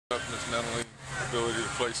Toughness, mentally, ability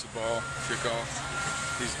to place the ball, kick off.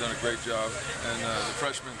 He's done a great job. And the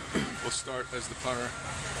freshman will start as the punter,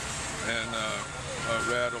 and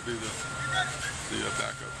Rad will be the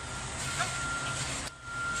backup.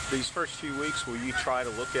 These first few weeks, will you try to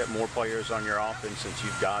look at more players on your offense since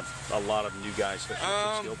you've got a lot of new guys that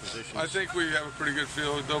can skill positions? I think we have a pretty good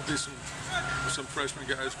feel. There'll be some freshman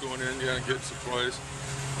guys going in, and getting some plays.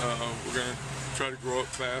 We're going to try to grow up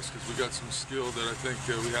fast because we got some skill that I think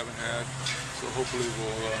we haven't had. So hopefully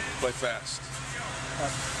we'll play fast. The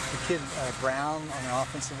kid Brown on the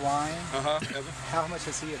offensive line. Evan. How much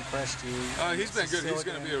has he impressed you? He's been good. He's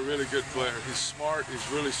going to be a really good player. He's smart. He's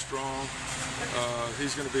really strong.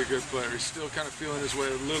 He's going to be a good player. He's still kind of feeling his way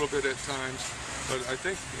a little bit at times, but I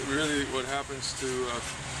think really what happens to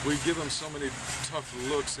we give him so many tough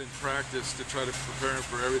looks in practice to try to prepare him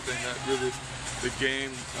for everything that really the game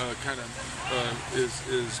kind of is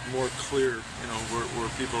more clear, you know, where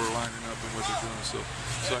people are lining up and what they're doing. So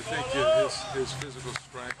I think his physical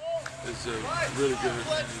strength is really good,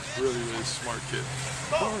 and he's really smart kid.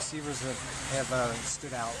 What receivers have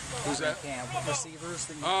stood out? Who's that? Camp? Receivers?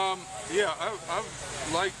 That yeah, I've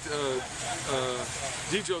liked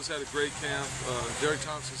Dejo's had a great camp. Derek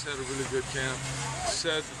Thompson's had a really good camp.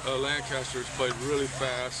 Said Lancaster has played really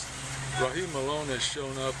fast. Raheem Malone has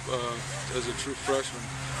shown up as a true freshman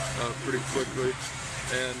pretty quickly.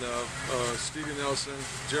 And Stevie Nelson,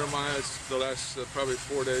 Jeremiah's the last probably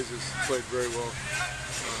 4 days has played very well.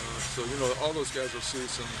 So, you know, all those guys will see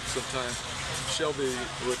some time. Shelby,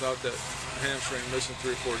 without that hamstring, missing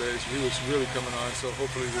 3 or 4 days, he was really coming on. So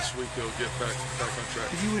hopefully this week he'll get back on track.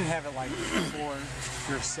 But you wouldn't have it like before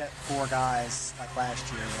your set 4 guys like last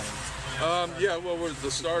year. Yeah, well,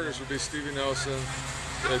 the starters would be Stevie Nelson,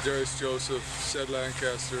 Darius Joseph, Ced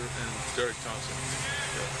Lancaster, and Derek Thompson.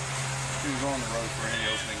 When you go on the road for any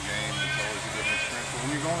opening game, it's always a different experience. But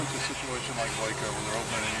when you go into a situation like Waco, when they're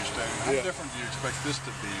opening a new stadium, how different do you expect this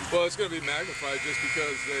to be? Well, it's going to be magnified just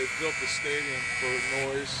because they built the stadium for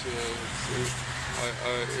noise.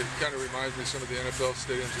 It kind of reminds me of some of the NFL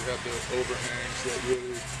stadiums that have the overhangs that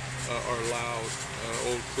really are loud.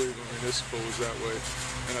 Old Cleveland Municipal was that way,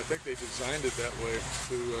 and I think they designed it that way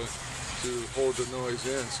to hold the noise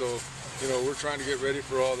in. So, you know, we're trying to get ready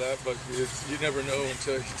for all that, but you never know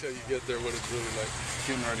until you get there what it's really like.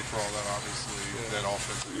 Getting ready for all that, obviously, that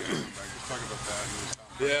offensive game. Just talk about that.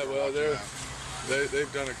 Yeah, well,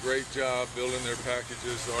 they've done a great job building their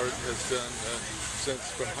packages. Art has done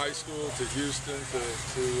since from high school to Houston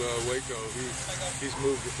to Waco. He's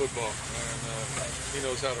moved the football, and he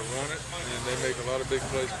knows how to run it, and they make a lot of big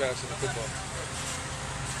plays passing the football.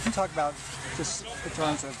 Can you talk about just in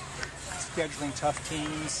terms of scheduling tough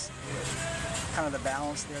teams, kind of the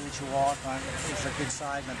balance there that you walk on? Is there a good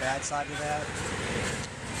side and a bad side to that?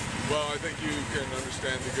 Well, I think you can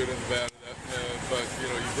understand the good and the bad of that, but you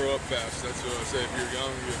know, you grow up fast. That's what I say. If you're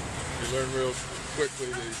young, you learn real quickly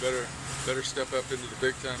that you better step up into the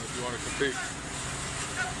big time if you want to compete.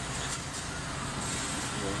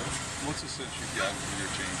 What's the sense you've gotten from your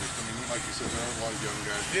changes? I mean, like you said, there are a lot of young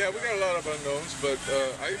guys. Yeah, we got a lot of unknowns, but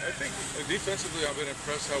I think defensively I've been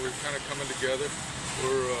impressed how we're kind of coming together.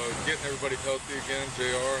 We're getting everybody healthy again.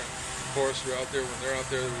 JR and Forrest are out there. When they're out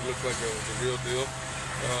there, we look like the real deal.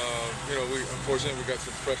 You know, unfortunately we got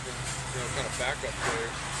some freshmen, you know, kind of backup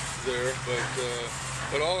players there,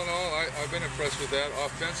 but all in all, I've been impressed with that.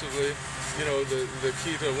 Offensively, you know, the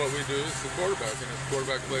key to what we do is the quarterback, and if the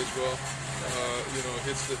quarterback plays well, you know,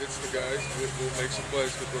 hits the guys, we'll make some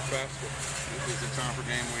plays because we're faster. Is it time for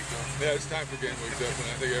game week though? Yeah, it's time for game week,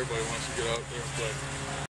 definitely. I think everybody wants to get out there and play.